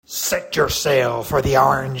Set your sail for the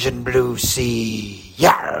orange and blue sea.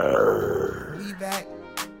 Yarr! We back.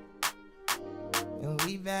 And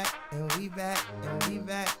we back. And we back. And we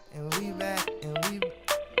back. And we back. And we back.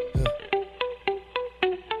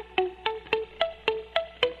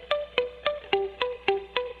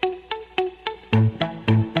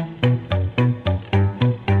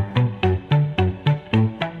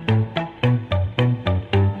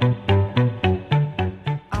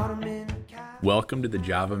 Welcome to the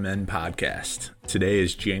Javamen podcast. Today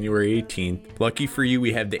is January 18th. Lucky for you,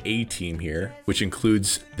 we have the A team here, which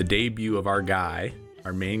includes the debut of our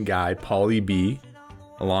main guy, Paulie B,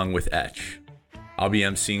 along with Etch. I'll be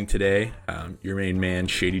emceeing today, your main man,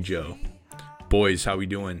 Shady Joe. Boys, how we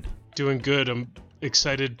doing? Doing good. I'm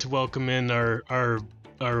excited to welcome in our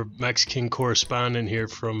Mexican correspondent here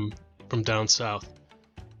from down south.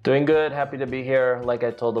 Doing good. Happy to be here. Like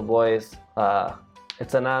I told the boys,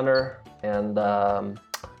 it's an honor. And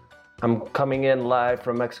I'm coming in live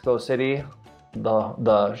from Mexico City,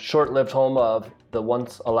 the short-lived home of the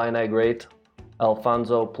once Illini great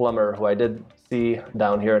Alfonso Plummer, who I did see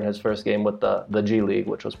down here in his first game with the G League,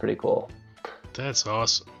 which was pretty cool. That's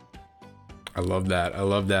awesome. I love that.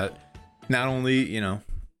 Not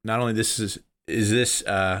only this is this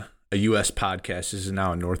a U.S. podcast. This is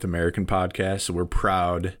now a North American podcast, so we're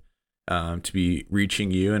proud to be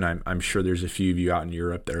reaching you, and I'm sure there's a few of you out in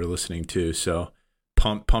Europe that are listening too. So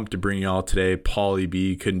pumped to bring you all today. Paulie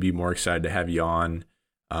B, couldn't be more excited to have you on.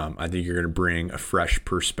 I think you're going to bring a fresh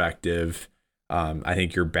perspective. I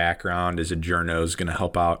think your background as a journo is going to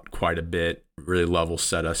help out quite a bit, really level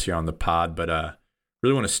set us here on the pod. But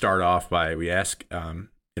really want to start off by, we ask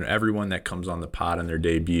everyone that comes on the pod on their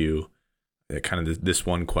debut, kind of this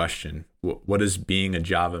one question: what does being a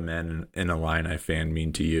Javamen and a Illini fan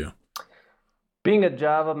mean to you? Being a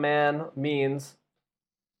Java man means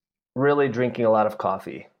really drinking a lot of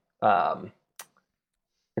coffee.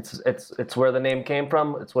 It's where the name came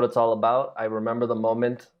from. It's what it's all about. I remember the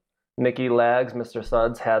moment Nicky Lags, Mr.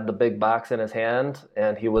 Suds, had the big box in his hand,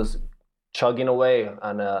 and he was chugging away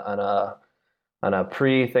on a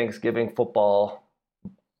pre-Thanksgiving football.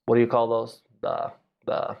 What do you call those?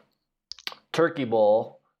 The turkey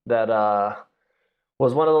bowl that.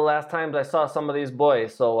 Was one of the last times I saw some of these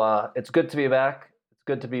boys. So it's good to be back. It's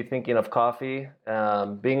good to be thinking of coffee.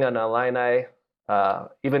 Being an Illini,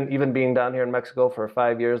 even being down here in Mexico for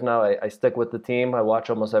 5 years now, I stick with the team. I watch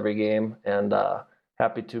almost every game, and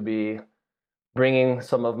happy to be bringing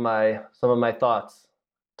some of my thoughts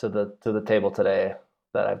to the table today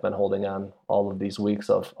that I've been holding on all of these weeks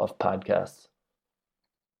of podcasts.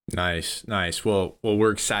 Nice. Well, we're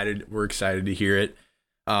excited. We're excited to hear it.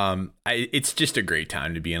 It's just a great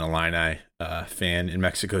time to be an Illini fan in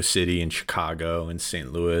Mexico City and Chicago and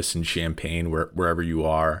St. Louis and Champaign, wherever you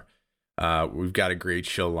are. We've got a great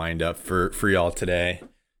show lined up for y'all today,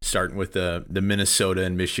 starting with the Minnesota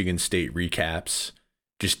and Michigan State recaps.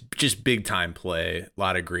 Just big time play, a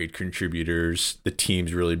lot of great contributors. The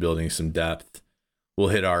team's really building some depth. We'll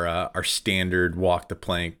hit our standard walk the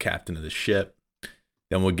plank captain of the ship.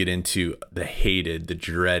 Then we'll get into the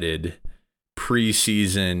dreaded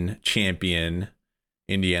preseason champion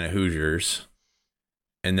Indiana Hoosiers,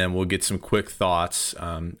 and then we'll get some quick thoughts.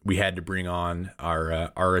 We had to bring on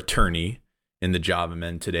our attorney in the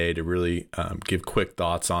Javamen today to really give quick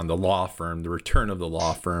thoughts on the law firm, the return of the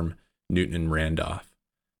law firm Newton and Randolph.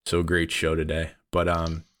 So great show today. But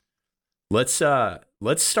let's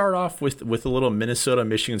start off with a little Minnesota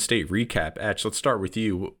Michigan State recap. Etch, let's start with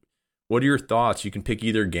you. What are your thoughts? You can pick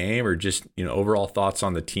either game or just, overall thoughts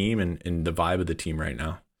on the team and the vibe of the team right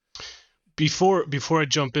now. Before I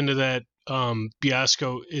jump into that,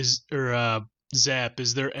 Biasco Zap,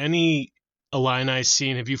 is there any Illini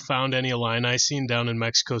scene? Have you found any Illini scene down in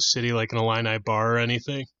Mexico City, like an Illini bar or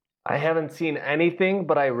anything? I haven't seen anything,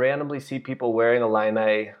 but I randomly see people wearing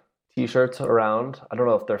Illini t-shirts around. I don't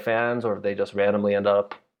know if they're fans or if they just randomly end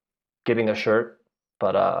up getting a shirt,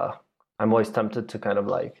 but I'm always tempted to kind of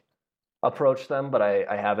like approach them, but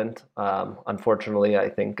I haven't. Unfortunately, I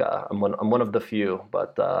think I'm one of the few,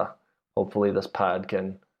 but hopefully this pod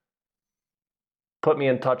can put me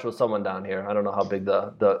in touch with someone down here. I don't know how big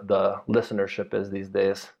the listenership is these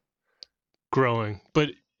days. Growing, but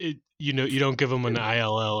you don't give them an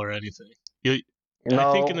ILL or anything.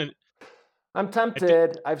 No, I think I'm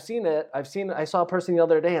tempted. I've seen it. I saw a person the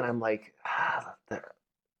other day, and I'm like,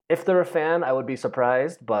 if they're a fan, I would be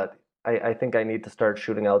surprised, but I think I need to start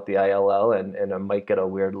shooting out the ILL, and I might get a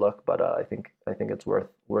weird look, but I think it's worth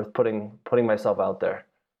putting myself out there.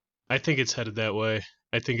 I think it's headed that way.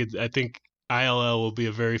 I think ILL will be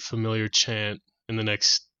a very familiar chant in the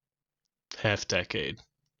next half decade.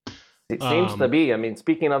 It seems to be. I mean,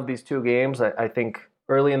 speaking of these two games, I think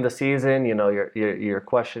early in the season, you're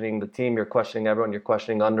questioning the team, you're questioning everyone, you're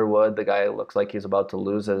questioning Underwood. The guy looks like he's about to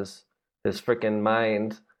lose his freaking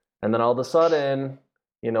mind, and then all of a sudden,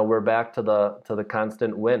 we're back to the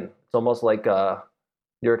constant win. It's almost like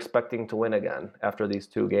you're expecting to win again after these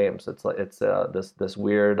two games. It's like this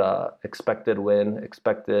weird expected win,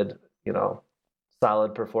 expected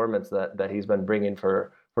solid performance that he's been bringing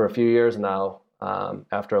for a few years now.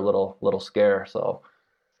 After a little scare, so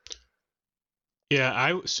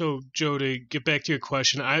yeah. So Joe, to get back to your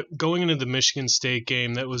question, going into the Michigan State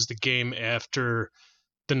game, that was the game after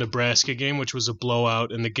the Nebraska game, which was a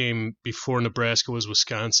blowout, and the game before Nebraska was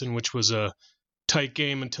Wisconsin, which was a tight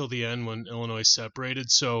game until the end when Illinois separated.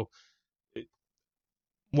 So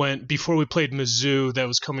before we played Mizzou, that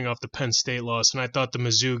was coming off the Penn State loss, and I thought the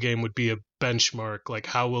Mizzou game would be a benchmark, like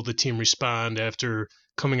how will the team respond after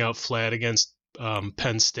coming out flat against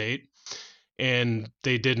Penn State, and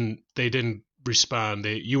they didn't respond.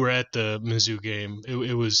 You were at the Mizzou game.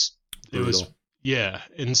 It was yeah,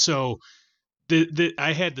 and so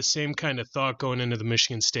I had the same kind of thought going into the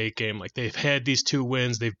Michigan State game. Like, they've had these two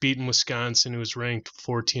wins. They've beaten Wisconsin, who was ranked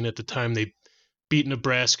 14 at the time. They beat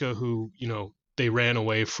Nebraska, who they ran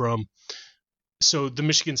away from. So the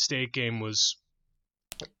Michigan State game was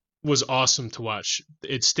awesome to watch.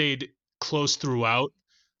 It stayed close throughout.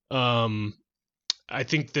 I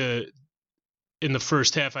think in the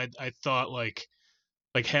first half, I thought like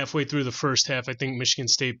halfway through the first half, I think Michigan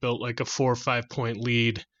State built like a 4 or 5 point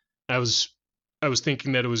lead. I was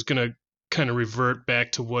thinking that it was going to kind of revert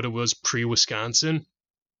back to what it was pre-Wisconsin,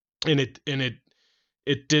 and it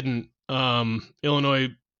didn't. Illinois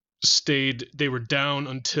stayed. They were down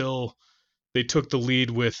until they took the lead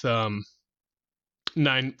with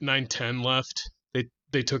 9:10 left.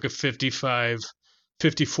 They took a 55-54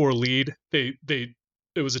 lead.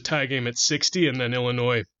 It was a tie game at 60, and then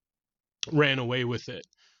Illinois ran away with it,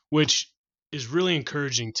 which is really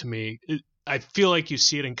encouraging to me. I feel like you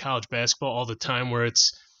see it in college basketball all the time, where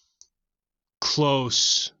it's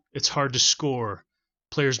close, it's hard to score,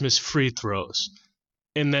 players miss free throws,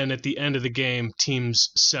 and then at the end of the game, teams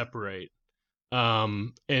separate.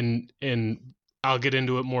 And I'll get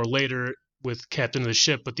into it more later with captain of the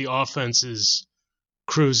ship, but the offense is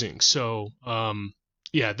cruising. So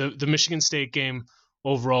the Michigan State game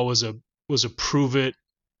overall was a prove it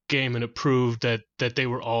game, and it proved that they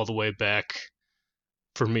were all the way back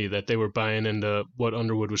for me, that they were buying into what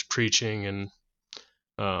Underwood was preaching, and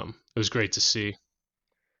it was great to see.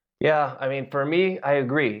 Yeah, I mean, for me, I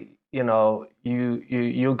agree. You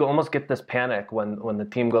almost get this panic when the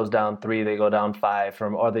team goes down 3, they go down 5.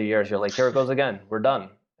 From other years, you're like, here it goes again, we're done.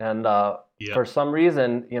 And for some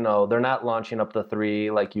reason, they're not launching up the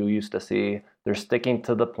 3 like you used to see. They're sticking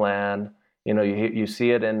to the plan. You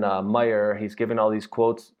see it in Meyer. He's giving all these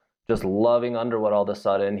quotes, just loving Underwood all of a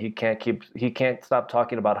sudden. He can't stop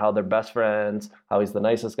talking about how they're best friends, how he's the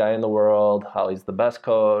nicest guy in the world, how he's the best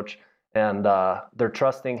coach. And they're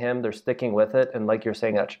trusting him. They're sticking with it. And like you're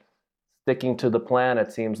saying, Etch, sticking to the plan,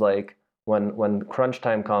 it seems like when crunch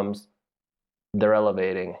time comes, they're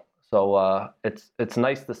elevating. So it's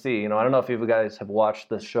nice to see. I don't know if you guys have watched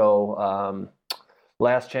the show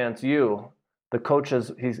Last Chance U. The coach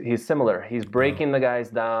he's similar. He's breaking the guys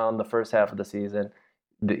down the first half of the season.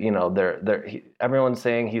 Everyone's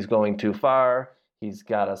saying he's going too far. He's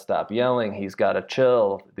got to stop yelling. He's got to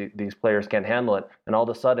chill. These players can't handle it. And all of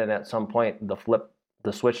a sudden, at some point,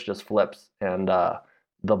 the switch just flips, and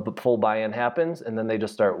the full buy-in happens, and then they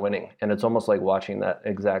just start winning. And it's almost like watching that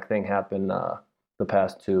exact thing happen the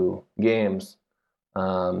past 2 games.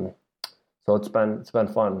 So it's been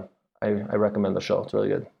fun. I recommend the show. It's really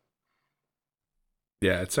good.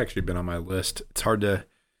 Yeah, it's actually been on my list. It's hard to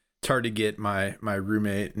get my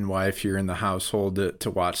roommate and wife here in the household to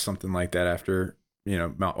watch something like that after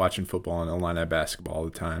not watching football and Illini basketball all the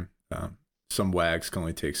time. Some wags can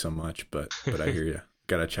only take so much, but I hear you.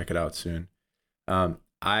 Gotta check it out soon. I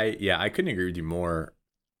couldn't agree with you more,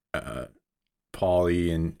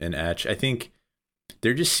 Paulie and Etch. I think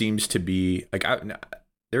there just seems to be like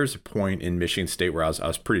there was a point in Michigan State where I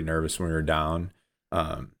was pretty nervous when we were down,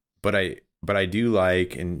 but I do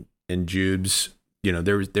like and Jubes.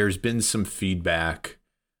 There's been some feedback.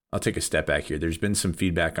 I'll take a step back here. There's been some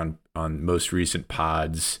feedback on most recent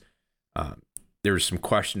pods. There were some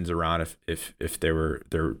questions around if there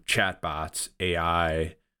were chat bots,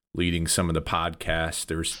 AI leading some of the podcasts.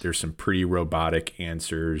 There's some pretty robotic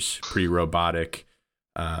answers, pretty robotic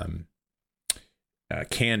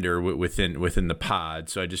candor within the pod.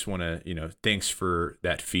 So I just want to, thanks for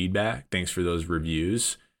that feedback. Thanks for those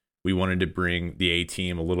reviews. we wanted to bring the A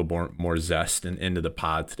team a little more zest into the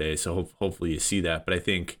pod today. So hopefully you see that. But I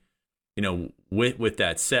think, with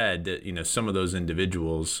that said, that, some of those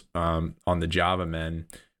individuals on the Javamen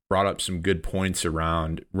brought up some good points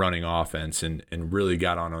around running offense and really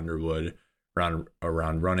got on Underwood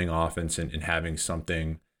around running offense and having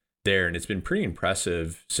something there. And it's been pretty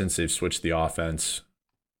impressive since they've switched the offense,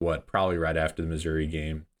 probably right after the Missouri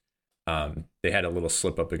game. They had a little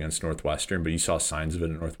slip up against Northwestern, but you saw signs of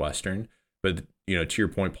it at Northwestern. But, to your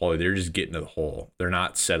point, Paulie, they're just getting to the hole. They're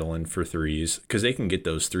not settling for threes because they can get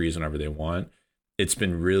those threes whenever they want. It's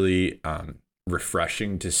been really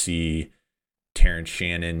refreshing to see Terrence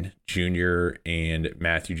Shannon Jr. and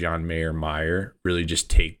Matthew John Meyer really just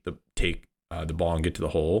take the ball and get to the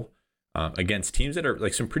hole against teams that are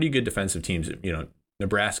like some pretty good defensive teams.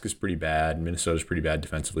 Nebraska's pretty bad, Minnesota's pretty bad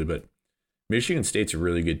defensively, but Michigan State's a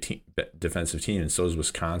really good defensive team, and so is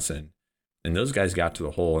Wisconsin. And those guys got to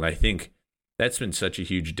the hole, and I think that's been such a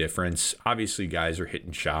huge difference. Obviously, guys are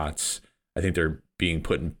hitting shots. I think they're being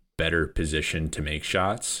put in better position to make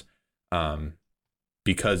shots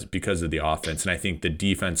because of the offense. And I think the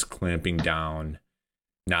defense clamping down,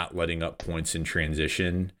 not letting up points in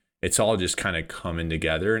transition, it's all just kind of coming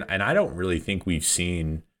together. And I don't really think we've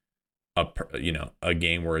seen a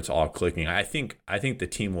game where it's all clicking. I think the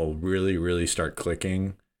team will really, really start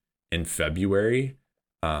clicking in February,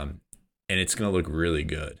 and it's going to look really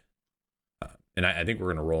good. And I think we're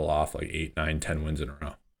going to roll off like 8, 9, 10 wins in a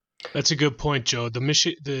row. That's a good point, Joe.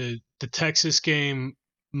 The Texas game,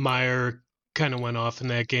 Meyer kind of went off in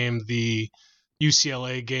that game. The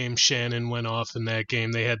UCLA game, Shannon went off in that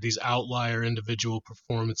game. They had these outlier individual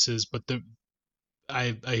performances, but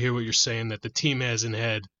I hear what you're saying, that the team hasn't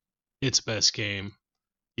had its best game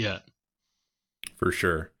yet. For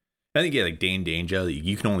sure. I think, like Dane Danger,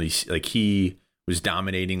 you can only, he was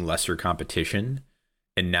dominating lesser competition,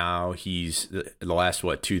 and now he's the last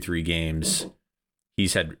 2-3 games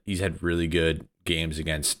he's had really good games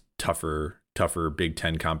against tougher Big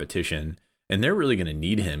Ten competition, and they're really going to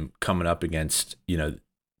need him coming up against the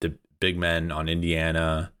big men on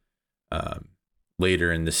Indiana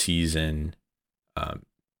later in the season,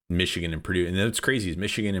 Michigan and Purdue. And what's crazy is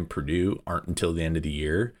Michigan and Purdue aren't until the end of the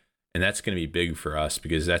year, and that's going to be big for us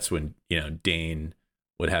because that's when Dane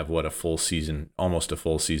would have almost a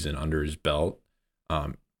full season under his belt.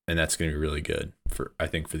 And that's going to be really good for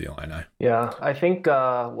the Illini. Yeah, I think,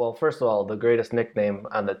 first of all, the greatest nickname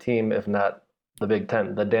on the team, if not the Big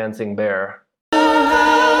Ten, the Dancing Bear.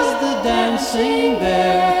 Has the dancing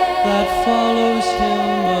bear that follows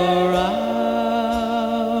him around,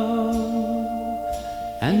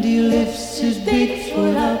 and he lifts his big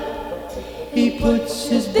foot up, he puts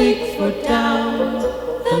his big foot down,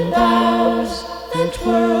 then bows, then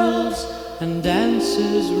twirls, and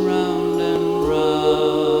dances round and round.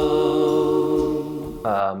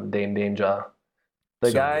 Dane Danger.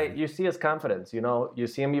 The guy, good. You see his confidence, you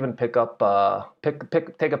see him even pick up,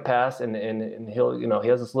 take a pass and he'll, he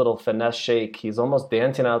has this little finesse shake. He's almost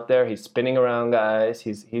dancing out there. He's spinning around guys.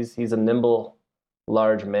 He's a nimble,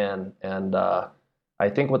 large man. And I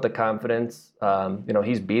think with the confidence,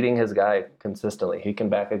 he's beating his guy consistently. He can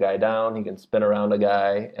back a guy down. He can spin around a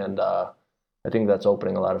guy. And I think that's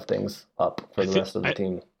opening a lot of things up for the rest of the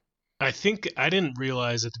team. I think I didn't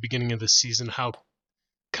realize at the beginning of the season how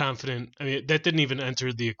confident. I mean, that didn't even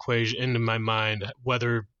enter the equation into my mind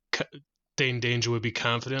whether Dane Danger would be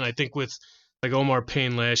confident. I think with like Omar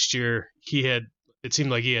Payne last year, it seemed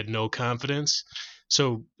like he had no confidence.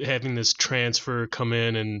 So having this transfer come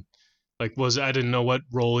in and I didn't know what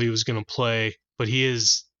role he was going to play, but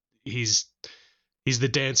he's the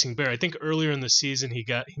dancing bear. I think earlier in the season he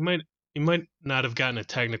might not have gotten a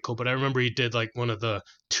technical, but I remember he did like one of the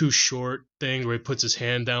too short thing where he puts his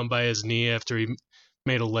hand down by his knee after he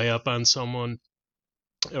made a layup on someone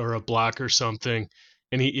or a block or something.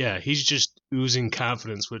 And he's just oozing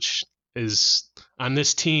confidence, which is on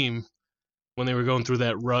this team when they were going through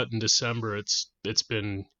that rut in December, it's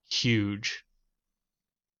been huge.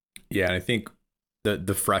 Yeah. And I think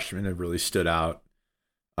the freshmen have really stood out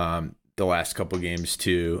the last couple of games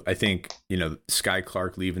too. I think, Sky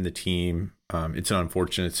Clark leaving the team, it's an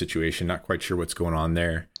unfortunate situation. Not quite sure what's going on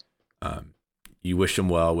there. You wish him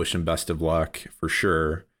well, wish him best of luck for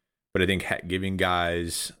sure. But I think giving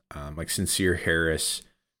guys like Sincere Harris,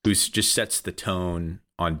 who just sets the tone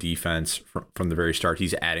on defense from the very start.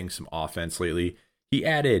 He's adding some offense lately. He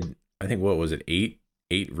added, I think, what was it, eight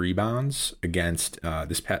rebounds against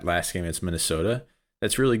this last game against Minnesota.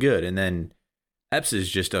 That's really good. And then Epps is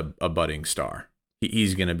just a budding star.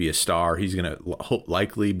 He's going to be a star. He's going to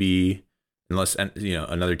likely be, unless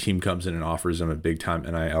another team comes in and offers him a big time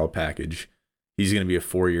NIL package, He's going to be a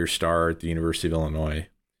 4-year star at the University of Illinois.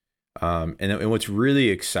 And what's really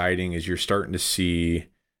exciting is you're starting to see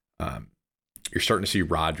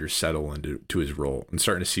Rodgers settle into his role, and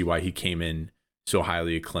starting to see why he came in so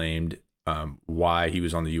highly acclaimed, why he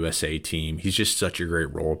was on the USA team. He's just such a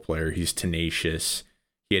great role player. He's tenacious.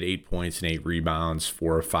 He had 8 points and 8 rebounds,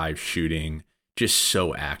 4 or 5 shooting, just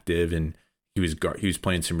so active. And he was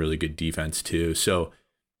playing some really good defense too. So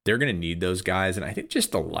they're going to need those guys. And I think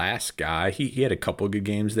just the last guy, he had a couple of good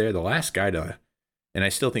games there. The last guy and I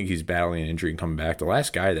still think he's battling an injury and coming back. The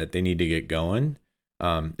last guy that they need to get going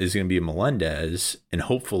is going to be Melendez. And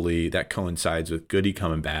hopefully that coincides with Goody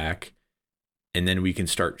coming back. And then we can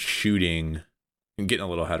start shooting and getting a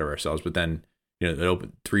little ahead of ourselves. But then, the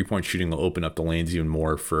 3-point shooting will open up the lanes even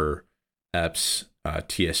more for Epps,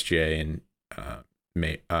 TSJ, and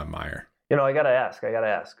Meyer. I gotta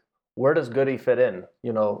ask, where does Goody fit in?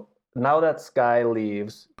 Now that Sky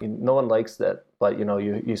leaves, no one likes that, but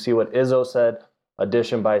you see what Izzo said,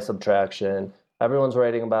 addition by subtraction. Everyone's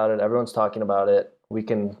writing about it. Everyone's talking about it. We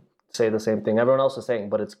can say the same thing everyone else is saying,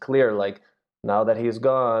 but it's clear, now that he's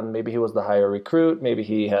gone, maybe he was the higher recruit. Maybe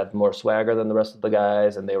he had more swagger than the rest of the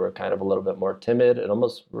guys, and they were kind of a little bit more timid. It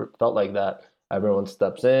almost felt like that. Everyone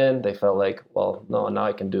steps in. They felt like, well, no, now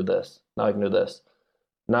I can do this. Now I can do this.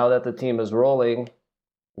 Now that the team is rolling,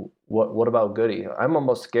 what about Goody? I'm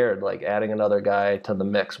almost scared, adding another guy to the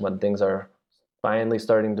mix when things are finally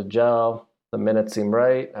starting to gel. The minutes seem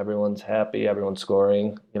right. Everyone's happy. Everyone's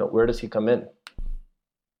scoring. Where does he come in?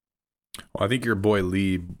 Well, I think your boy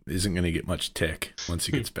Lee isn't going to get much tick once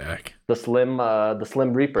he gets back. The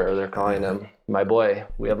Slim Reaper, they're calling him. My boy.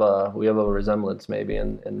 We have a resemblance maybe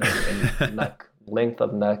in neck, length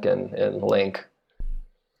of neck and length.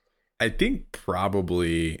 I think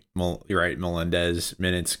probably you're right. Melendez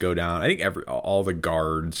minutes go down. I think all the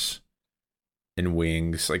guards and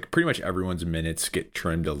wings, pretty much everyone's minutes get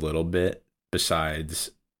trimmed a little bit.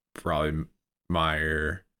 Besides probably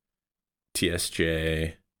Meyer,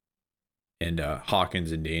 TSJ. And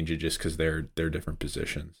Hawkins and Danger, just because they're different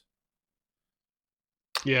positions.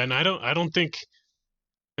 Yeah, and I don't think.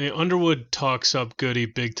 Underwood talks up Goody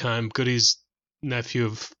big time. Goody's nephew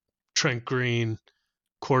of Trent Green,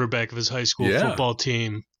 quarterback of his high school football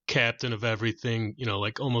team, captain of everything.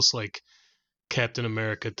 Almost like Captain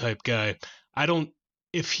America type guy.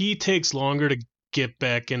 If he takes longer to get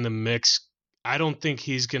back in the mix, I don't think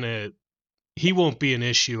he won't be an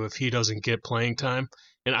issue if he doesn't get playing time.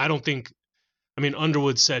 And I don't think.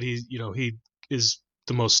 Underwood said he is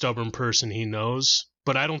the most stubborn person he knows,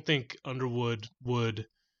 but I don't think Underwood would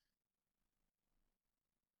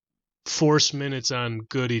force minutes on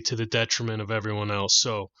Goody to the detriment of everyone else.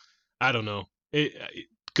 So I don't know.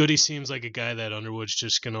 Goody seems like a guy that Underwood's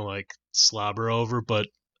just gonna slobber over, but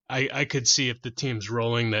I could see if the team's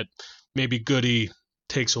rolling that maybe Goody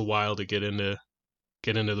takes a while to get into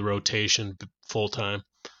the rotation full time,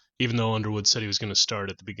 even though Underwood said he was going to start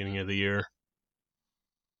at the beginning of the year.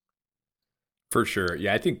 For sure.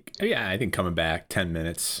 Yeah, I think coming back 10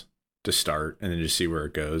 minutes to start and then just see where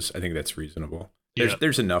it goes. I think that's reasonable.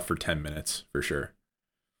 There's enough for 10 minutes for sure.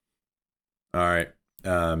 All right.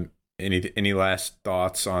 Any last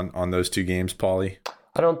thoughts on those two games, Paulie?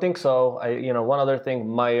 I don't think so. One other thing,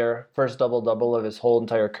 Meyer, first double-double of his whole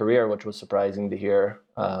entire career, which was surprising to hear.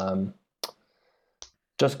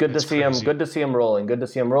 Just good to see him. Good to see him rolling. Good to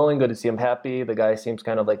see him rolling. Good to see him happy. The guy seems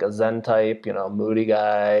kind of like a Zen type, moody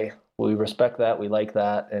guy. We respect that. We like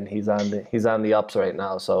that, and he's on the ups right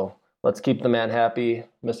now. So let's keep the man happy,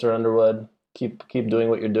 Mr. Underwood. Keep doing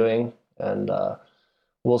what you're doing, and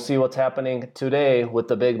we'll see what's happening today with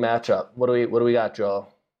the big matchup. What do we got, Joe?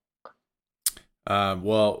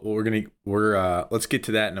 Well, let's get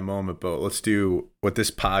to that in a moment, but let's do what this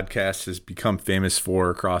podcast has become famous for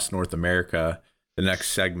across North America. The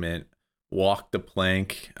next segment, walk the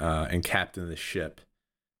plank and captain the ship.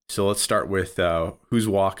 So let's start with who's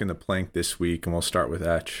walking the plank this week, and we'll start with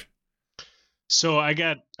Etch. So I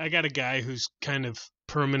got a guy who's kind of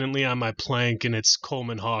permanently on my plank, and it's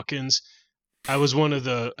Coleman Hawkins. I was one of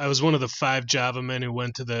the 5 Javamen who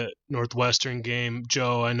went to the Northwestern game.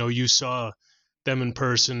 Joe, I know you saw them in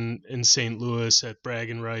person in St. Louis at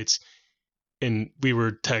Bragging Rights, and we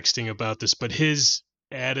were texting about this, but his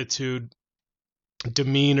attitude,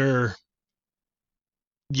 demeanor,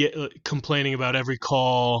 complaining about every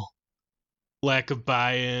call, lack of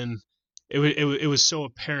buy-in, it was so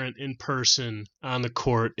apparent in person on the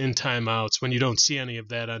court in timeouts when you don't see any of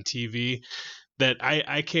that on TV that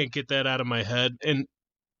I can't get that out of my head. And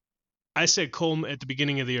I said Coleman at the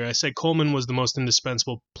beginning of the year. I said Coleman was the most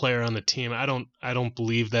indispensable player on the team. I don't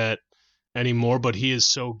believe that anymore, but he is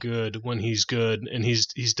so good when he's good, and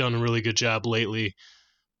he's done a really good job lately.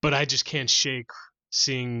 But I just can't shake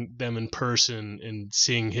seeing them in person and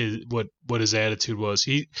seeing what his attitude was.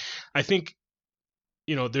 I think,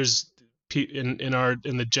 there's in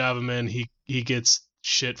the Javamen, he gets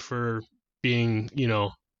shit for being,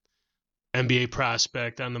 NBA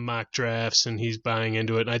prospect on the mock drafts, and he's buying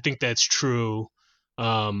into it, and I think that's true.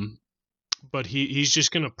 But he's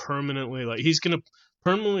just gonna permanently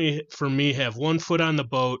for me have one foot on the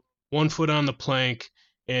boat, one foot on the plank,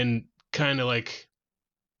 and kind of like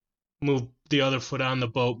move the other foot on the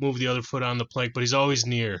boat, move the other foot on the plank, but he's always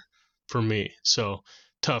near for me. So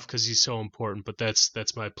tough because he's so important. But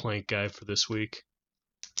that's my plank guy for this week.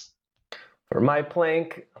 For my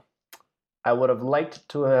plank, I would have liked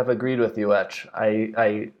to have agreed with you, Etch.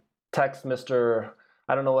 I text Mr.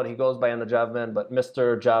 I don't know what he goes by in the Javamen, but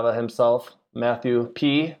Mr. Java himself, Matthew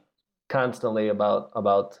P, constantly about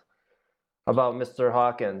Mr.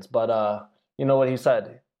 Hawkins. But you know what he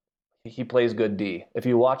said? He plays good D. If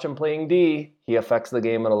you watch him playing D, he affects the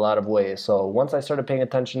game in a lot of ways. So once I started paying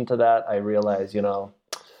attention to that, I realized,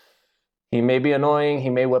 he may be annoying, he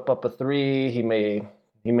may whip up a three, he may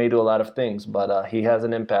do a lot of things, but he has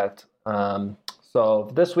an impact. So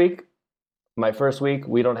this week, my first week,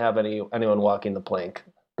 we don't have anyone walking the plank.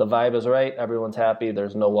 The vibe is right. Everyone's happy.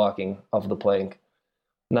 There's no walking of the plank.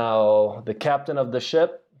 Now, the captain of the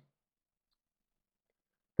ship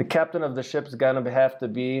is going to have to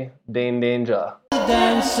be Dane Danger.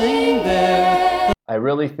 Dancing there. I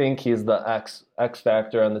really think he's the X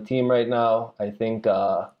factor on the team right now. I think,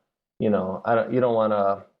 you don't want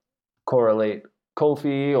to correlate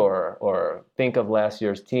Kofi or think of last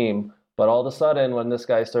year's team. But all of a sudden, when this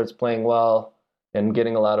guy starts playing well and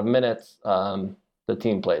getting a lot of minutes, the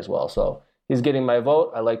team plays well. So he's getting my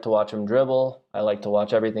vote. I like to watch him dribble. I like to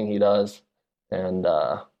watch everything he does. And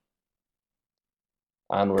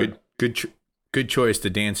onward. Good choice, the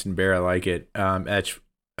dancing bear. I like it. Etch,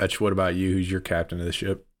 what about you? Who's your captain of the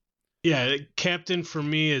ship? Yeah, captain for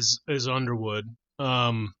me is Underwood.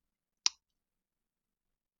 Who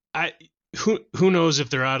knows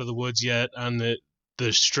if they're out of the woods yet on the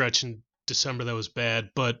stretch in December that was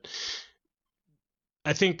bad, but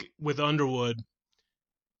I think with Underwood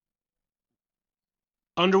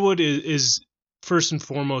is first and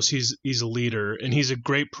foremost, he's a leader, and he's a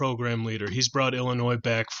great program leader. He's brought Illinois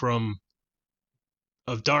back from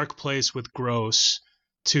a dark place with Gross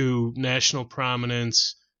to national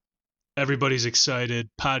prominence. Everybody's excited.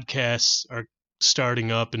 Podcasts are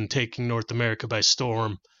starting up and taking North America by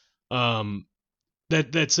storm.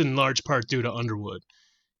 That's in large part due to Underwood.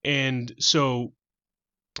 And so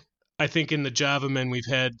I think in the Javamen, we've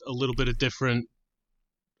had a little bit of different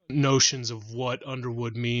notions of what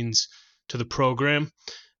Underwood means to the program,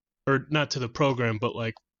 or not to the program, but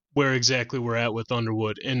like where exactly we're at with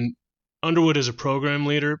Underwood. And Underwood as a program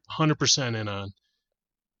leader, 100% in on.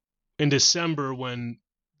 In December, when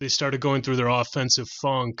they started going through their offensive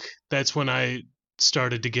funk, that's when I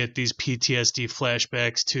started to get these PTSD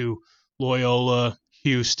flashbacks to Loyola,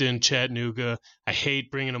 Houston, Chattanooga. I hate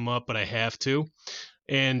bringing them up, but I have to.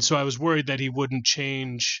 And so I was worried that he wouldn't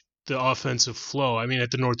change the offensive flow. I mean, at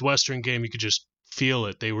the Northwestern game, you could just feel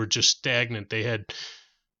it. They were just stagnant.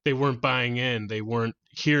 They weren't buying in. They weren't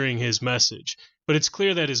hearing his message. But it's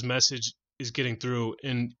clear that his message is getting through.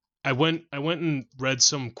 And I went and read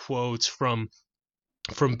some quotes from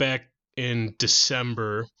back in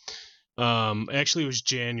December. Actually, it was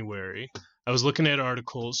January. I was looking at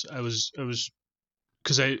articles. I was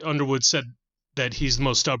because Underwood said that he's the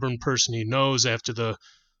most stubborn person he knows after the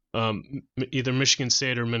either Michigan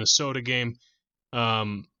State or Minnesota game,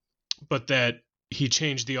 but that he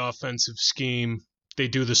changed the offensive scheme. They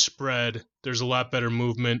do the spread. There's a lot better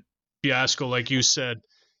movement. Biasco, like you said,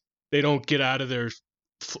 they don't get out of their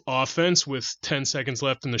offense with 10 seconds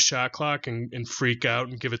left in the shot clock and freak out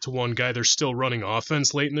and give it to one guy. They're still running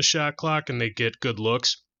offense late in the shot clock, and they get good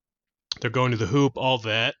looks. They're going to the hoop, all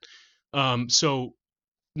that. So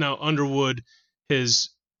now Underwood has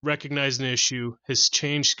recognized an issue, has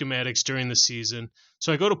changed schematics during the season.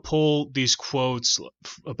 So I go to pull these quotes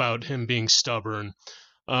about him being stubborn.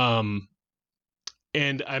 And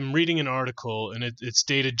I'm reading an article, and it's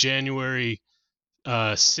dated January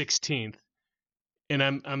 16th.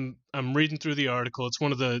 And I'm reading through the article. It's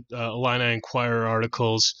one of the Illini Inquirer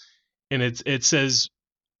articles, and it says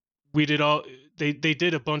we did all they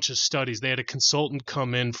did a bunch of studies. They had a consultant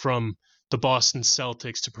come in from the Boston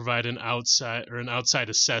Celtics to provide an outside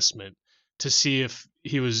assessment to see if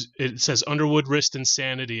it says Underwood risked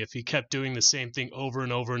insanity if he kept doing the same thing over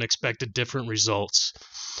and over and expected different results.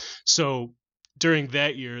 So during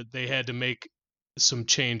that year, they had to make some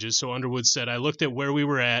changes. So Underwood said, I looked at where we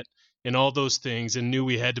were at and all those things and knew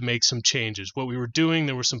we had to make some changes. What we were doing,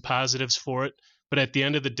 there were some positives for it, but at the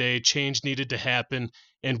end of the day, change needed to happen,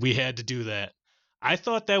 and we had to do that. I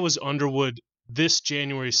thought that was Underwood this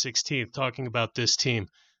January 16th talking about this team.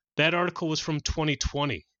 That article was from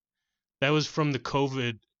 2020. That was from the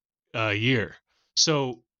COVID year.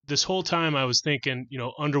 So this whole time I was thinking,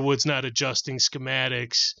 Underwood's not adjusting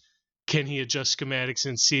schematics. Can he adjust schematics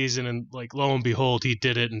in season? And like, lo and behold, he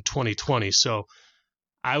did it in 2020. So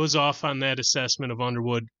I was off on that assessment of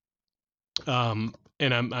Underwood. And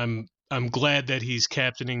I'm glad that he's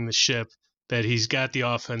captaining the ship, that he's got the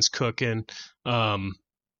offense cooking.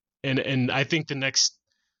 And I think the next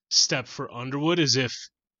step for Underwood is if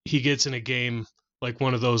he gets in a game like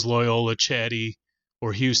one of those Loyola, Shady,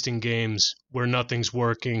 or Houston games where nothing's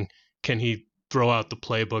working, can he throw out the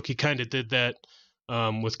playbook? He kind of did that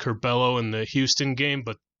with Curbelo in the Houston game,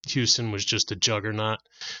 but Houston was just a juggernaut.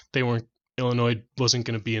 Illinois wasn't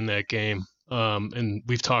going to be in that game, and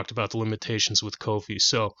we've talked about the limitations with Kofi.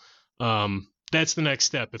 So that's the next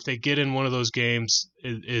step. If they get in one of those games,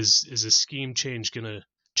 is a scheme change going to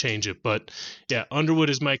change it? But yeah, Underwood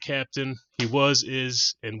is my captain. He was,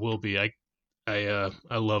 is, and will be. I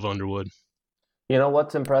love Underwood. You know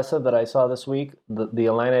what's impressive that I saw this week? The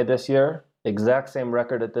Illini this year, exact same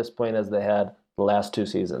record at this point as they had the last 2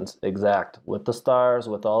 seasons. Exact. With the Stars,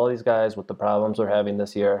 with all these guys, with the problems we're having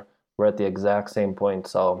this year, we're at the exact same point.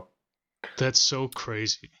 So that's so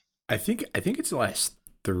crazy. I think it's the last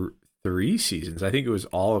 3 seasons. I think it was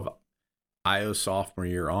all of Io's sophomore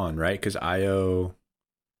year on, right? Because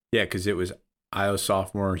it was Io's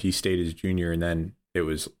sophomore. He stayed his junior, and then it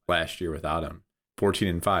was last year without him.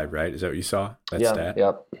 14-5, right? Is that what you saw? That stat?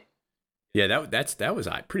 Yep. Yeah, that was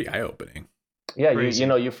pretty eye-opening. Yeah,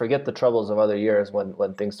 you forget the troubles of other years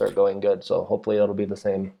when things start going good. So hopefully it'll be the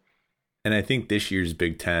same. And I think this year's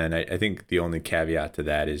Big Ten, I think the only caveat to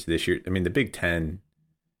that is this year, I mean, the Big Ten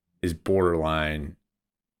is borderline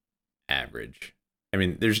average. I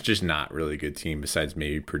mean, there's just not really a good team besides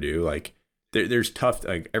maybe Purdue. Like, there's tough,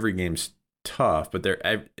 like, every game's tough, but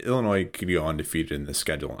Illinois could go undefeated in the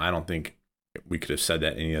schedule. I don't think we could have said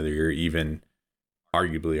that any other year, even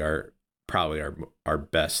arguably our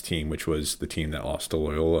best team, which was the team that lost to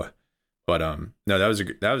Loyola. But no, that was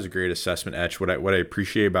a great assessment, Etch. What I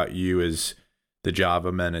appreciate about you is the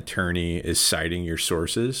Javamen attorney is citing your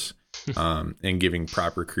sources and giving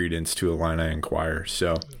proper credence to Illini Inquirer.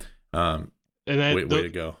 So way to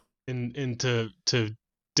go. And to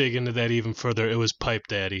dig into that even further, it was Pipe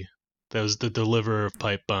Daddy. That was the deliverer of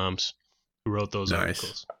pipe bombs who wrote those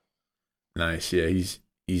articles. Nice. Yeah, he's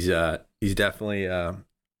definitely a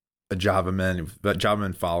Javamen. But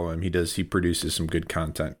Javamen follow him. He produces some good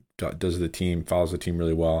content. Follows the team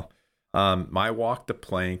really well. My walk the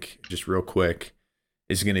plank, just real quick,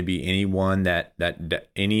 is going to be anyone that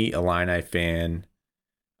any Illini fan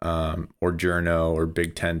or Journo or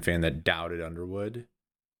Big Ten fan that doubted Underwood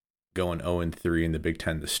going 0-3 in the Big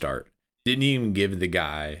Ten to start. Didn't even give the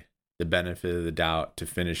guy the benefit of the doubt to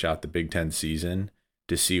finish out the Big Ten season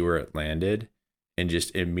to see where it landed, and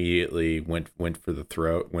just immediately went for the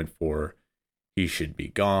throat, went for he should be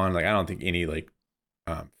gone. Like, I don't think any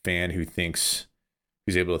fan who's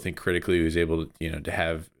able to think critically, who's able to to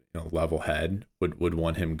have level head would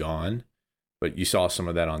want him gone. But you saw some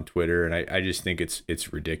of that on Twitter, and I just think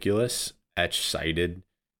it's ridiculous. Etch cited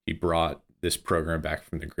he brought this program back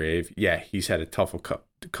from the grave. Yeah, he's had a couple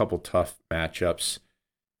tough matchups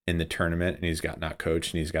in the tournament, and he's got not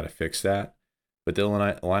coached, and he's got to fix that. But the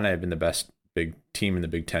Illini have been the best big team in the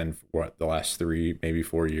Big Ten for the last 3, maybe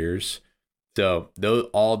 4 years. So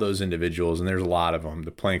all those individuals, and there's a lot of them,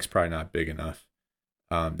 the plank's probably not big enough.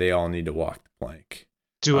 They all need to walk the plank.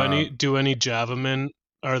 Do any Javamen,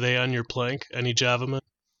 are they on your plank? Any Javamen?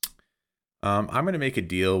 I'm going to make a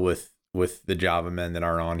deal with the Javamen that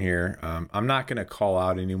aren't on here. I'm not going to call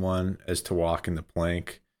out anyone as to walking the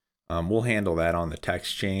plank. We'll handle that on the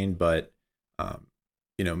text chain, but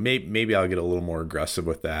maybe I'll get a little more aggressive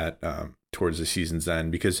with that towards the season's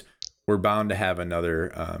end, because we're bound to have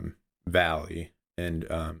another valley, and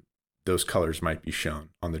those colors might be shown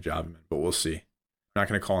on the Javamen, but we'll see. I'm not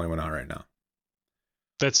going to call anyone out right now.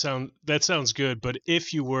 That sounds good, but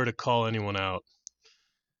if you were to call anyone out,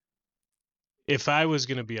 if I was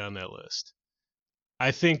going to be on that list,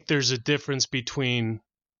 I think there's a difference between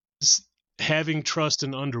having trust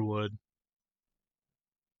in Underwood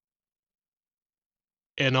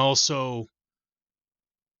and also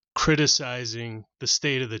criticizing the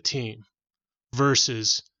state of the team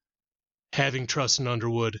versus having trust in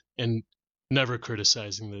Underwood and never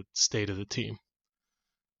criticizing the state of the team.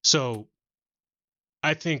 So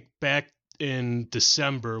I think back in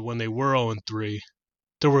December when they were 0-3,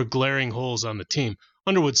 there were glaring holes on the team.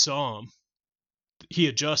 Underwood saw them. He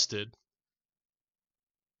adjusted.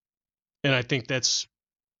 And I think that's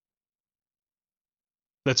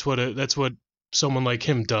what someone like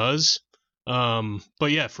him does.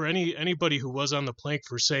 But yeah, for anybody who was on the plank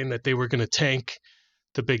for saying that they were going to tank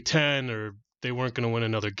the Big Ten or they weren't going to win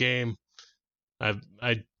another game,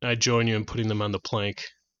 I join you in putting them on the plank.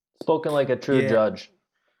 Spoken like a true judge.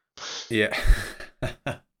 Yeah.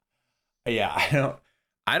 Yeah,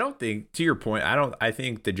 I don't think, to your point, I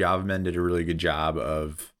think the Javamen did a really good job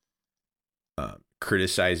of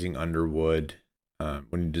criticizing Underwood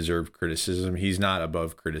when he deserved criticism. He's not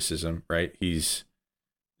above criticism, right? He's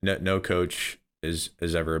no coach is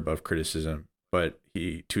ever above criticism, but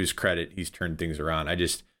to his credit, he's turned things around.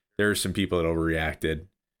 There are some people that overreacted,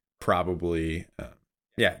 probably.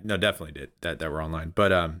 Definitely did that were online.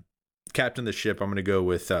 But captain of the ship, I'm going to go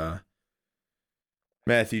with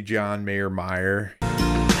Matthew John Mayer Meyer.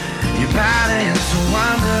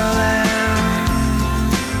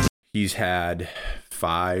 He's had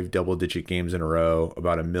 5 double-digit games in a row,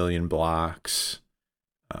 about 1 million blocks.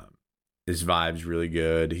 His vibe's really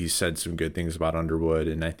good. He said some good things about Underwood,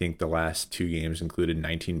 and I think the last 2 games included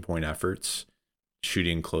 19-point efforts,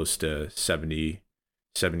 shooting close to 70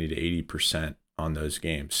 to 80% on those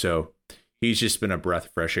games. So he's just been a breath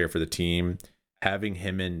of fresh air for the team. Having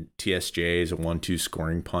him in TSJ as a 1-2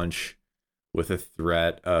 scoring punch with a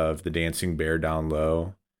threat of the dancing bear down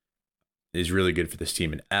low is really good for this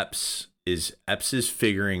team. And Epps is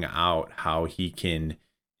figuring out how he can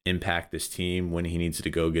impact this team when he needs to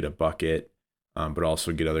go get a bucket, but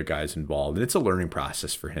also get other guys involved. And it's a learning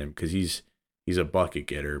process for him because he's a bucket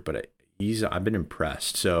getter, but I've been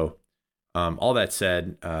impressed. So all that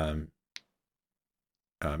said,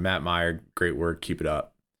 Matt Meyer, great work, keep it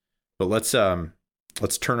up. But let's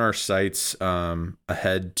turn our sights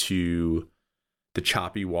ahead to the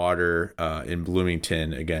choppy water in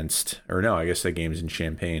Bloomington I guess that game's in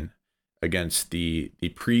Champaign, against the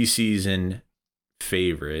preseason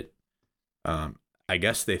favorite. I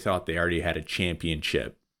guess they thought they already had a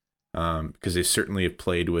championship because they certainly have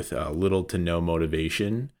played with little to no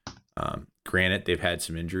motivation. Granted, they've had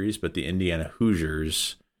some injuries, but the Indiana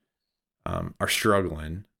Hoosiers are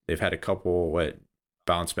struggling. They've had a couple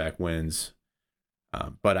bounce back wins.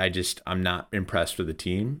 But I'm not impressed with the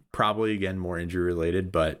team. Probably, again, more injury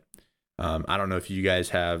related. But I don't know if you guys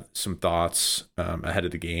have some thoughts ahead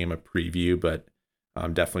of the game, a preview, but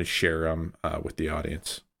definitely share them with the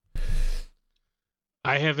audience.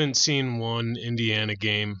 I haven't seen one Indiana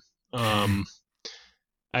game.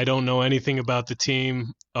 I don't know anything about the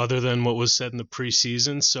team other than what was said in the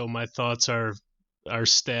preseason, so my thoughts are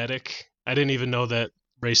static. I didn't even know that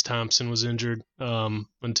Race Thompson was injured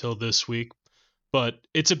until this week. But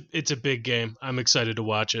it's a big game. I'm excited to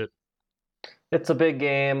watch it. It's a big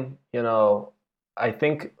game. I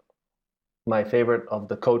think my favorite of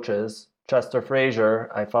the coaches, Chester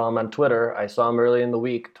Frazier, I follow him on Twitter. I saw him early in the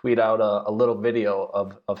week tweet out a little video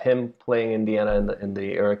of him playing Indiana in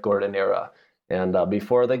the Eric Gordon era. And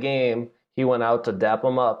before the game, he went out to dap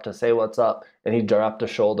him up, to say what's up, and he dropped a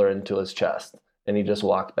shoulder into his chest, and he just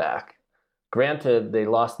walked back. Granted, they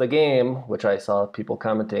lost the game, which I saw people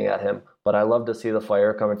commenting at him, but I love to see the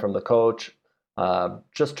fire coming from the coach,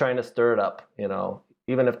 just trying to stir it up,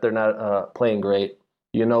 even if they're not playing great.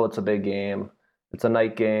 It's a big game. It's a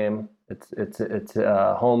night game. It's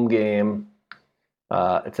a home game.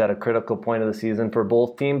 It's at a critical point of the season for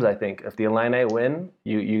both teams. I think if the Illini win,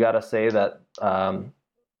 you got to say that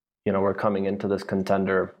we're coming into this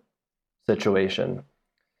contender situation.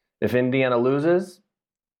 If Indiana loses,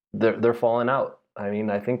 they're falling out.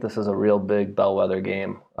 I think this is a real big bellwether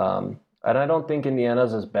game. And I don't think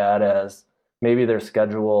Indiana's as bad as maybe their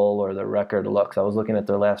schedule or their record looks. I was looking at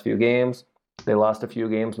their last few games. They lost a few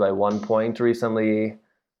games by 1 point recently.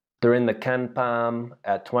 They're in the Ken Pom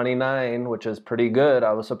at 29, which is pretty good.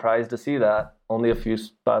 I was surprised to see that. Only a few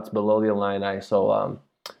spots below the Illini. So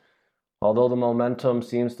although the momentum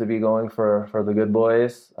seems to be going for the good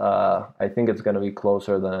boys, I think it's going to be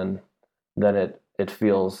closer than it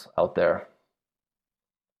feels out there.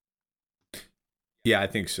 Yeah, I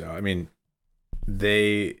think so.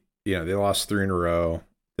 They lost 3 in a row.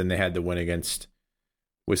 Then they had the win against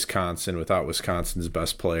Wisconsin without Wisconsin's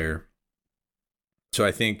best player. So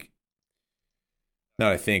I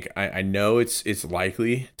know it's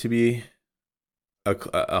likely to be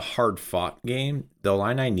a hard fought game. The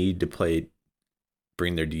Illini need to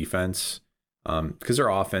bring their defense because their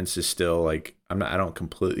offense is still I don't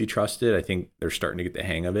completely trust it. I think they're starting to get the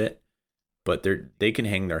hang of it, but they can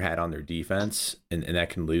hang their hat on their defense, and that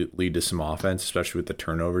can lead to some offense, especially with the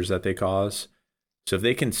turnovers that they cause. So if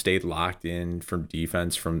they can stay locked in from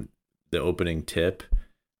defense from the opening tip,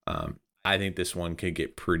 I think this one could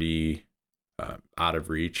get pretty out of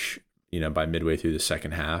reach, by midway through the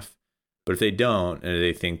second half. But if they don't, and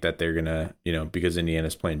they think that they're gonna, because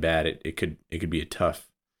Indiana's playing bad, it could be a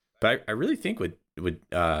tough. But I really think with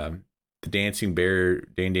the Dancing Bear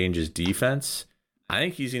Dane Dange's defense, I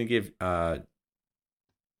think he's gonna give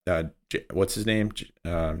what's his name,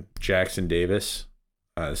 Jackson Davis.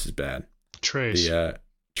 This is bad.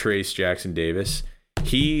 Trace Jackson Davis.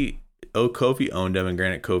 Kofi owned him, and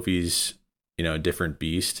granted, Kofi's a different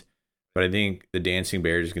beast. But I think the Dancing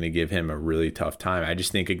Bear is going to give him a really tough time. I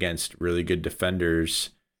just think against really good defenders,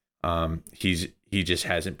 he just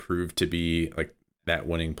hasn't proved to be like that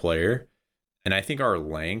winning player. And I think our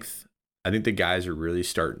length, I think the guys are really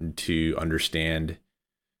starting to understand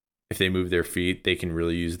if they move their feet, they can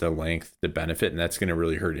really use the length to benefit, and that's going to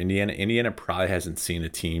really hurt Indiana. Indiana probably hasn't seen a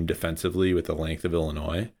team defensively with the length of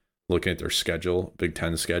Illinois, looking at their schedule, Big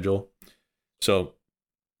Ten schedule. So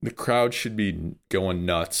the crowd should be going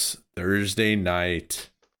nuts Thursday night.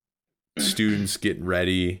 Students getting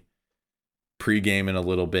ready, pre-gaming a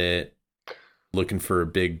little bit, looking for a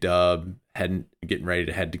big dub, getting ready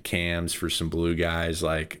to head to Cams for some blue guys.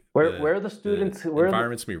 Like where are the students? Where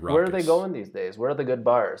are they going these days? Where are the good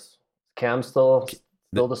bars? Cams still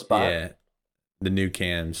the spot? Yeah, the new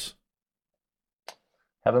Cams.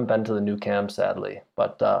 Haven't been to the new Cam, sadly.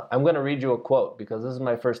 But I'm going to read you a quote because this is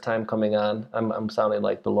my first time coming on. I'm sounding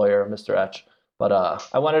like the lawyer, Mr. Etch. But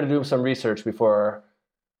I wanted to do some research before,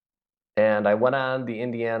 and I went on the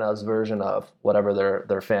Indiana's version of whatever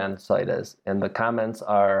their fan site is, and the comments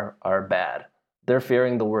are bad. They're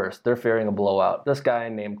fearing the worst. They're fearing a blowout. This guy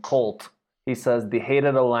named Colt, he says, the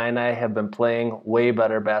hated Illini have been playing way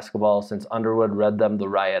better basketball since Underwood read them the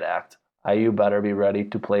riot act. IU better be ready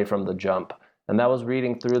to play from the jump. And that was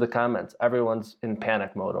reading through the comments. Everyone's in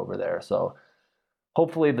panic mode over there. So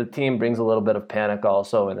hopefully the team brings a little bit of panic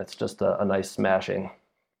also, and it's just a nice smashing.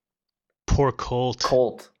 Poor Colt.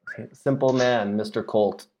 Colt. Simple man, Mr.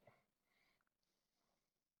 Colt.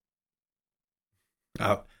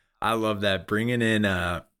 I love that. Bringing in,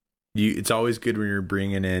 it's always good when you're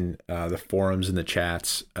bringing in the forums and the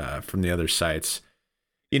chats from the other sites.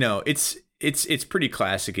 It's pretty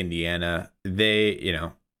classic Indiana.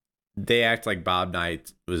 They act like Bob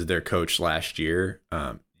Knight was their coach last year.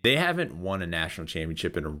 They haven't won a national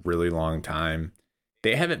championship in a really long time.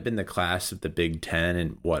 They haven't been the class of the Big Ten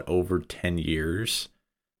in over 10 years.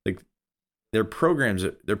 Like their program,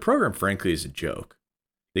 frankly, is a joke.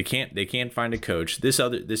 They can't find a coach. This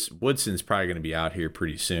Woodson's probably going to be out here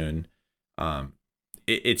pretty soon.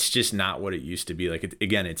 It's just not what it used to be. Like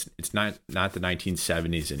it's not the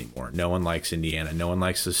 1970s anymore. No one likes Indiana. No one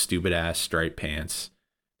likes those stupid ass striped pants.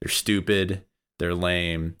 They're stupid. They're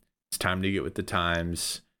lame. It's time to get with the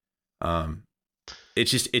times.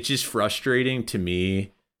 It's just frustrating to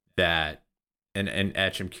me that, and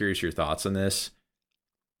Etch, I'm curious your thoughts on this.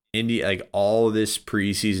 Like all this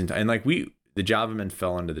preseason, and like the Javamen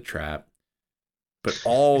fell into the trap, but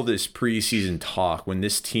all this preseason talk when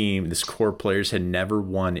this team, this core players had never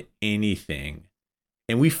won anything,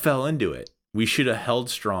 and we fell into it. We should have held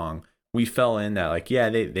strong. We fell in that, like, yeah,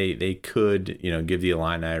 they could, give the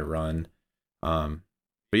Illini a run. But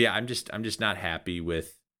yeah, I'm just not happy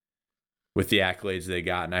with the accolades they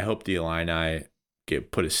got, and I hope the Illini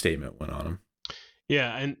put a statement win on them.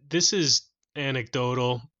 Yeah, and this is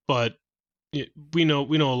anecdotal, but we know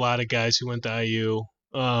a lot of guys who went to IU.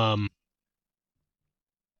 I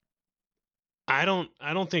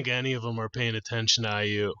don't think any of them are paying attention to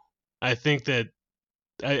IU. I think that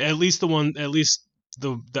at least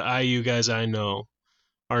the IU guys I know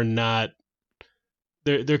are not.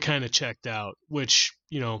 They're kind of checked out. Which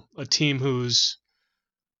a team who's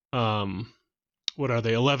what are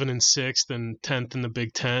they, 11-6 and 10th in the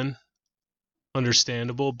Big Ten?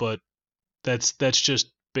 Understandable, but that's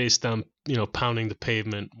just based on pounding the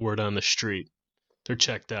pavement, word on the street. They're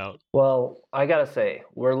checked out. Well, I gotta say,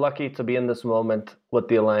 we're lucky to be in this moment with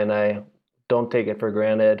the Illini. Don't take it for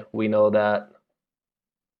granted. We know that.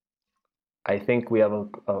 I think we have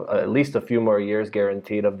at least a few more years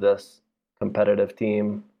guaranteed of this competitive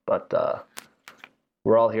team, but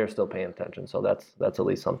we're all here still paying attention, so that's at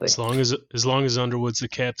least something. As long as Underwood's the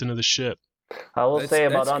captain of the ship. I will say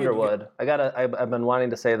about Underwood, I've been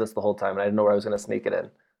wanting to say this the whole time, and I didn't know where I was going to sneak it in.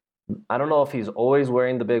 I don't know if he's always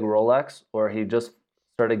wearing the big Rolex or he just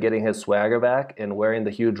started getting his swagger back and wearing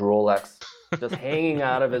the huge Rolex just hanging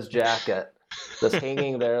out of his jacket, just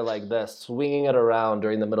hanging there like this, swinging it around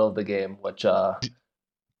during the middle of the game, which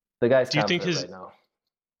The guy's Do you think confident right now.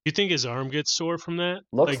 Do you think his arm gets sore from that?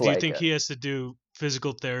 Looks Do you like think it. he has to do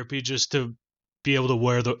physical therapy just to be able to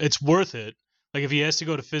wear the? It's worth it. Like if he has to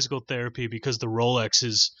go to physical therapy because the Rolex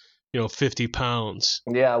is 50 pounds.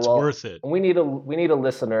 Yeah, It's well, worth it. we need a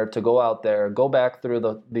listener to go out there, go back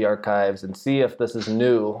through the archives and see if this is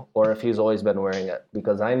new or if he's always been wearing it.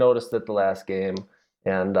 Because I noticed it the last game,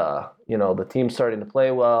 and the team's starting to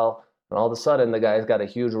play well, and all of a sudden the guy's got a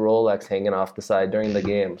huge Rolex hanging off the side during the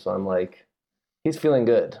game. So I'm like, he's feeling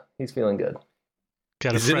good. He's feeling good.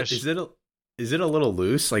 Got a fresh. Is it a little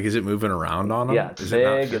loose? Like, is it moving around on him? Yeah, it's is big. it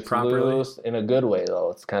not fit It's properly? loose in a good way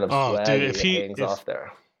though. It's kind of swaggy. Dude, It hangs off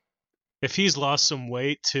there. If he's lost some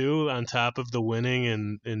weight too, on top of the winning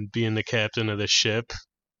and being the captain of the ship,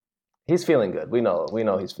 He's feeling good. We know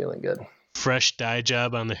he's feeling good. fresh dye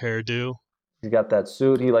job on the hairdo. He's got that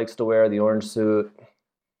suit he likes to wear, the orange suit.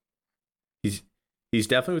 He's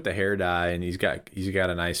definitely with the hair dye, and he's got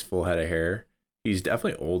a nice full head of hair. He's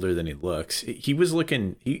definitely older than he looks. He was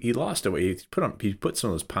looking. He lost weight. He put some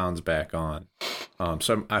of those pounds back on.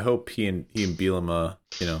 So I hope he and Bielema,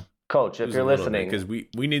 Coach, if you're listening, because we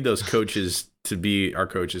need those coaches to be our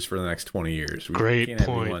coaches for the next 20 years. We Great can't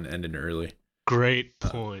point. have anyone ending early. Great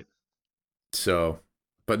point.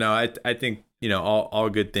 But no, I think all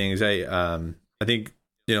good things. I think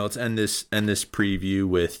let's end this preview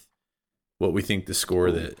with what we think the score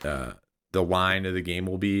that the line of the game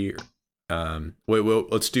will be.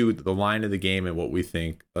 Let's do the line of the game and what we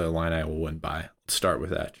think the Illini will win by. Let's start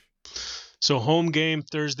with that. So home game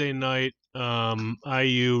Thursday night.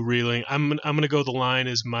 IU reeling. I'm gonna go. The line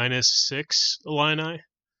is -6 Illini,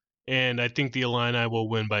 and I think the Illini will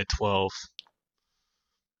win by 12.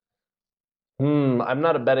 I'm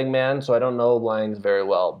not a betting man, so I don't know lines very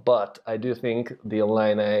well, but I do think the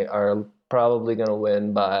Illini are probably going to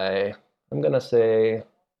win by, I'm going to say,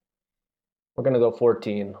 we're going to go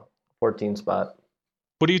 14 spot.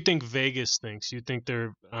 What do you think Vegas thinks? You think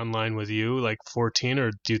they're online with you, like 14,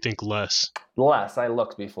 or do you think less? Less. I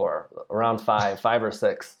looked before, around 5 or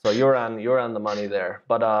 6. So you're on the money there.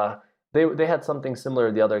 But they had something similar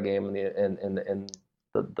to the other game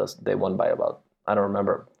they won by about, I don't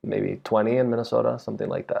remember, maybe 20 in Minnesota, something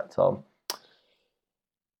like that. So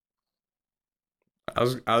I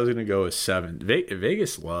was gonna go with 7.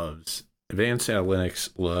 Vegas loves advanced analytics.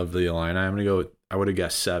 Love the Illini. I'm gonna go. I would have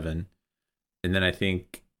guessed 7, and then I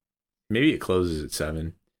think maybe it closes at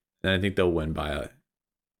 7. And I think they'll win by let's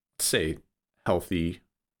say healthy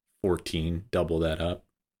 14, double that up.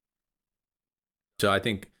 So I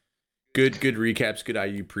think good recaps, good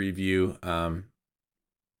IU preview.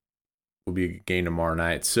 Will be a game tomorrow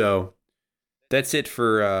night. So that's it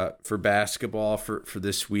for basketball for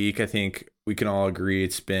this week. I think we can all agree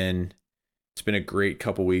it's been a great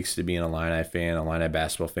couple weeks to be an Illini fan, Illini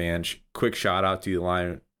basketball fan. Quick shout out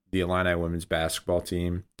to the Illini women's basketball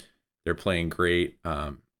team. They're playing great.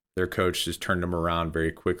 Their coach just turned them around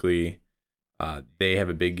very quickly. They have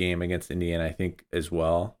a big game against Indiana, I think, as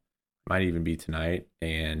well. Might even be tonight,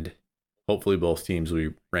 and hopefully both teams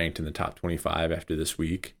will be ranked in the top 25 after this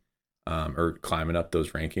week. Or climbing up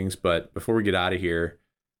those rankings. But before we get out of here,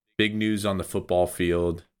 big news on the football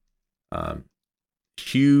field.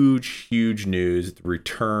 Huge news. The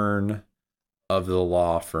return of the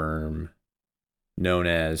law firm known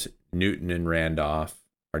as Newton and Randolph,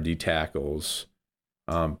 our D tackles.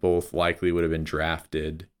 Both likely would have been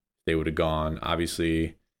drafted. They would have gone.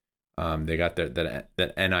 Obviously, they got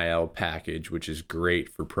that NIL package, which is great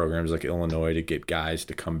for programs like Illinois to get guys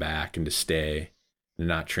to come back and to stay.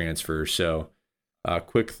 Not transfer. So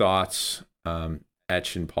quick thoughts,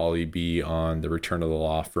 Etch and Paulie B on the return of the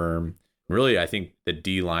law firm. Really, I think the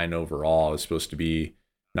D line overall is supposed to be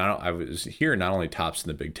I was hearing not only tops in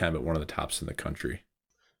the Big Ten, but one of the tops in the country.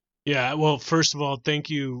 Yeah, well, first of all, thank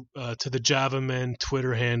you to the Javamen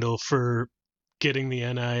Twitter handle for getting the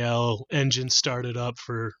NIL engine started up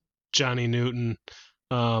for Johnny Newton.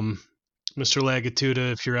 Mr.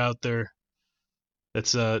 Lagatuda, if you're out there,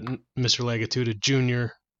 that's Mr. Lagatuda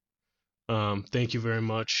Jr. Thank you very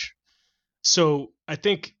much. So I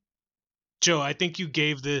think, Joe, you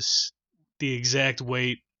gave this the exact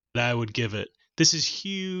weight that I would give it. This is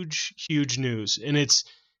huge news. And it's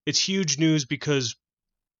huge news because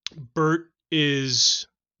Bert is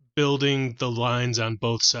building the lines on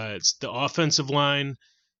both sides. The offensive line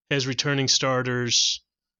has returning starters.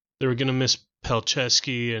 They were going to miss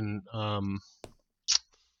Pelcheski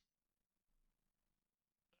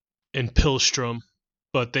and Pilstrom,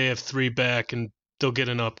 but they have 3 back, and they'll get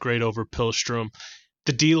an upgrade over Pilstrom.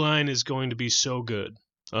 The D-line is going to be so good.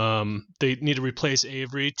 They need to replace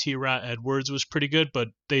Avery. T. Rod Edwards was pretty good, but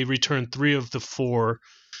they returned 3 of the 4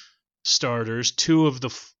 starters.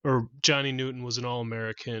 Johnny Newton was an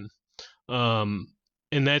All-American. And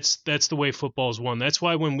that's the way football is won. That's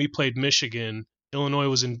why when we played Michigan, Illinois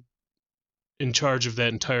was in charge of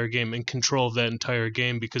that entire game, in control of that entire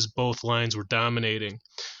game, because both lines were dominating.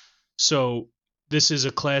 So this is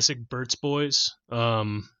a classic Bert's boys,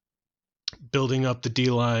 building up the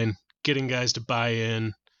D-line, getting guys to buy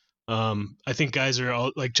in. I think guys are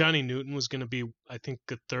all, like Johnny Newton was going to be, I think,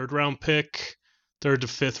 a third to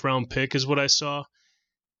fifth round pick is what I saw.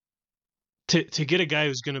 To get a guy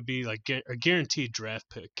who's going to be like a guaranteed draft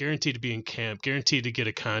pick, guaranteed to be in camp, guaranteed to get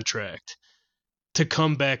a contract, to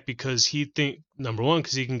come back because number one,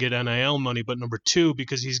 because he can get NIL money, but number two,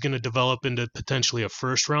 because he's going to develop into potentially a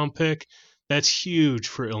first round pick. That's huge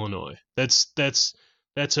for Illinois. That's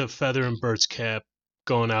a feather in Bert's cap,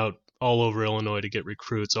 going out all over Illinois to get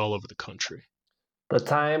recruits all over the country. The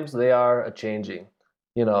times, they are a-changing.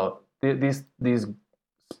 These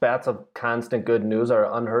spats of constant good news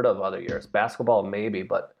are unheard of other years. Basketball, maybe,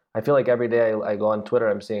 but I feel like every day I go on Twitter,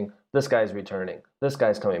 I'm seeing this guy's returning, this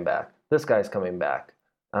guy's coming back, this guy's coming back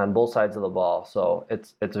on both sides of the ball. So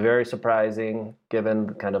it's very surprising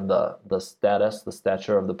given kind of the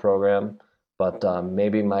stature of the program. But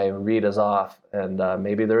maybe my read is off, and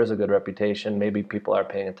maybe there is a good reputation. Maybe people are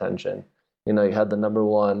paying attention. You had the number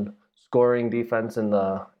one scoring defense in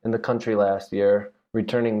the country last year,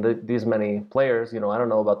 returning these many players. I don't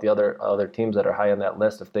know about the other teams that are high on that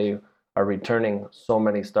list. If they are returning so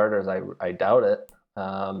many starters, I doubt it.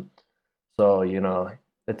 So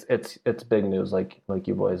it's big news, like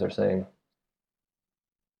you boys are saying.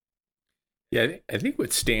 Yeah, I think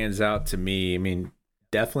what stands out to me, I mean,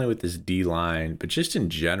 definitely with this D line, but just in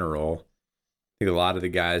general, I think a lot of the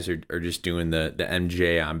guys are just doing the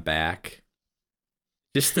MJ I'm back.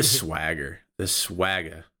 Just the swagger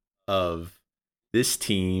of this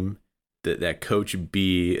team that Coach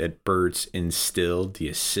B at Bert's instilled, the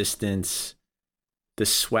assistants, the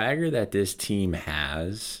swagger that this team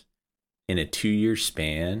has in a 2-year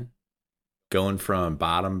span, going from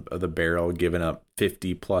bottom of the barrel, giving up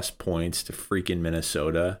 50 plus points to freaking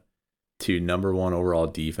Minnesota, to number one overall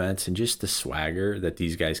defense, and just the swagger that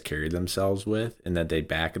these guys carry themselves with, and that they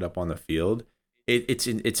back it up on the field. It's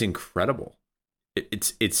incredible.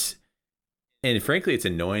 And frankly, it's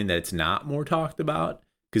annoying that it's not more talked about,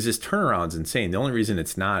 because this turnaround's insane. The only reason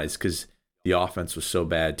it's not is because the offense was so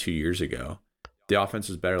bad 2 years ago. The offense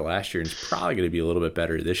was better last year, and it's probably going to be a little bit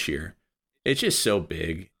better this year. It's just so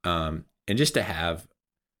big. And just to have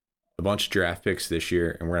a bunch of draft picks this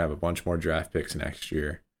year, and we're going to have a bunch more draft picks next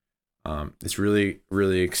year. It's really,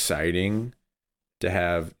 really exciting to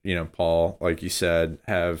have, Paul, like you said,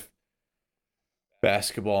 have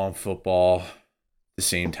basketball and football at the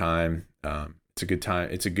same time. It's a good time.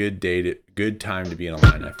 It's a good time to be an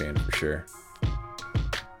Illini fan for sure.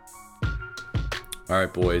 All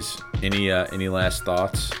right, boys. Any last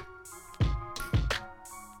thoughts?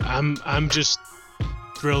 I'm just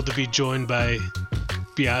thrilled to be joined by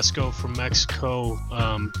Biasco from Mexico.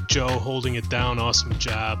 Joe holding it down. Awesome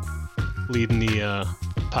job leading the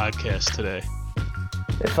podcast today.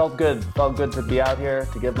 It felt good. It felt good to be out here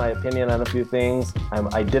to give my opinion on a few things.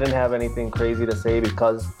 I didn't have anything crazy to say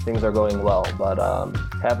because things are going well, but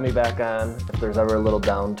have me back on if there's ever a little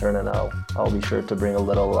downturn, and I'll be sure to bring a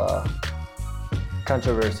little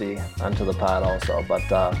controversy onto the pod also. But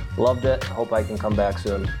loved it. Hope I can come back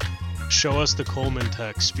soon. Show us the Coleman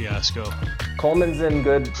text, Biasco. Coleman's in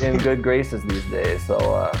good graces these days.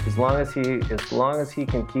 So as long as he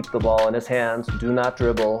can keep the ball in his hands, do not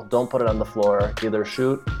dribble, don't put it on the floor, either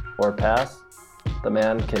shoot or pass, the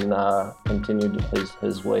man can continue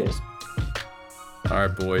his ways. All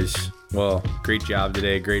right, boys. Well, great job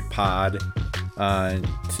today. Great pod.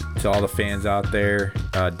 To all the fans out there,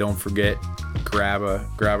 don't forget, grab a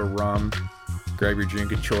rum, grab your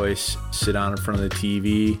drink of choice, sit down in front of the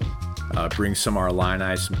TV. Bring some of our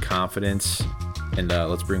Illini some confidence, and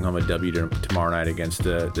let's bring home a W tomorrow night against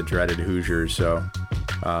the dreaded Hoosiers. So,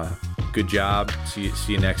 good job. See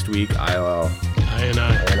you next week. ILL.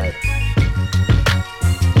 I.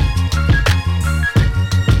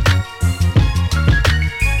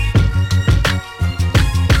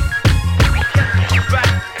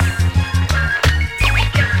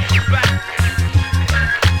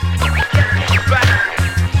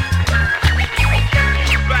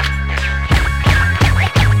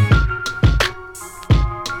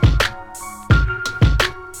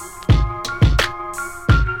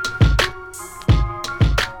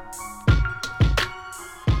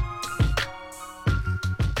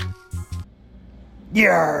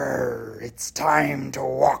 Yarr, it's time to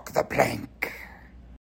walk the plank.